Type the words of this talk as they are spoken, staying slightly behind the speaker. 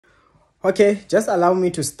Okay, just allow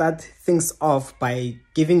me to start things off by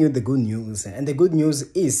giving you the good news. And the good news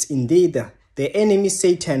is indeed the enemy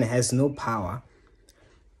Satan has no power.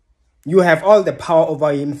 You have all the power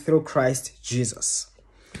over him through Christ Jesus.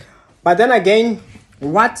 But then again,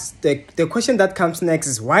 what's the question that comes next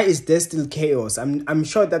is, why is there still chaos? I'm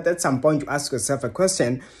sure that at some point you ask yourself a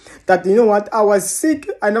question that, you know what, I was sick,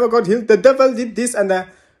 I never got healed, the devil did this and that.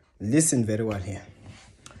 Listen very well here.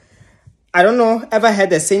 I don't know, ever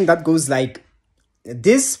heard a saying that goes like,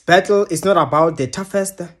 this battle is not about the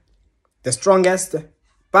toughest, the strongest,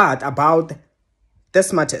 but about the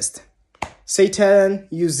smartest. Satan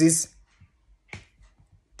uses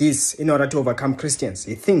this in order to overcome Christians.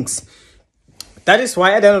 He thinks. That is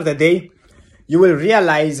why at the end of the day, you will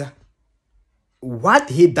realize what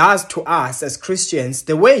he does to us as Christians,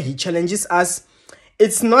 the way he challenges us.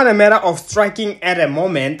 It's not a matter of striking at a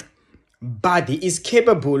moment, but he is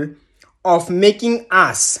capable of making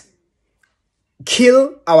us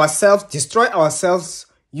kill ourselves, destroy ourselves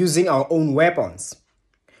using our own weapons.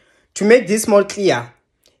 To make this more clear,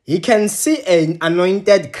 he can see an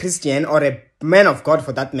anointed Christian or a man of God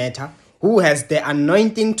for that matter, who has the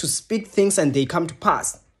anointing to speak things and they come to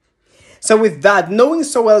pass. So with that, knowing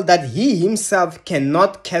so well that he himself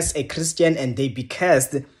cannot curse a Christian and they be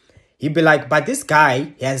cursed, he'd be like, but this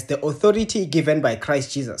guy has the authority given by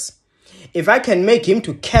Christ Jesus. If I can make him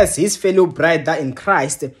to curse his fellow brother in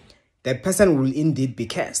Christ, the person will indeed be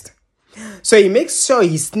cursed. So he makes sure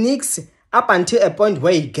he sneaks up until a point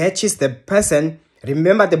where he catches the person.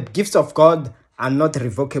 Remember, the gifts of God are not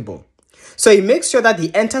revocable. So he makes sure that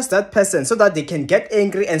he enters that person so that they can get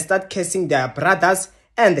angry and start cursing their brothers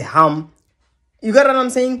and harm. You got what I'm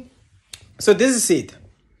saying? So this is it.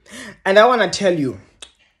 And I want to tell you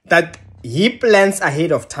that he plans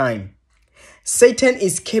ahead of time. Satan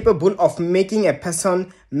is capable of making a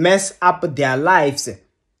person mess up their lives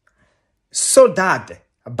so that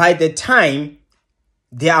by the time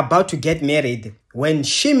they are about to get married, when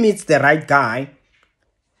she meets the right guy,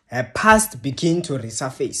 her past begins to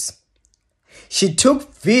resurface. She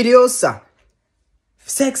took videos,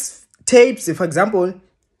 sex tapes, for example,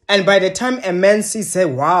 and by the time a man sees her,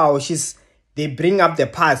 wow, they bring up the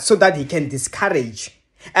past so that he can discourage.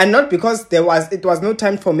 And not because it was no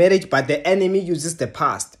time for marriage, but the enemy uses the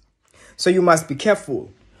past. So you must be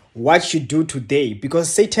careful what you do today,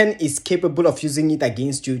 because Satan is capable of using it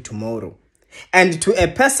against you tomorrow. And to a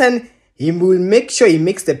person, he will make sure he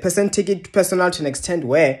makes the person take it personal to an extent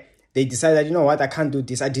where they decide that, you know what, I can't do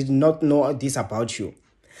this. I did not know this about you.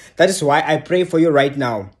 That is why I pray for you right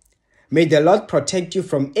now. May the Lord protect you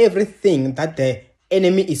from everything that the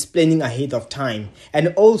enemy is planning ahead of time. And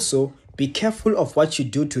also, be careful of what you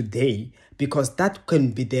do today, because that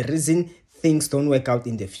can be the reason things don't work out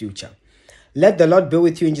in the future. Let the Lord be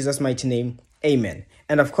with you in Jesus' mighty name. Amen.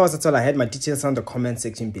 And of course, that's all I had. My details on the comment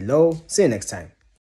section below. See you next time.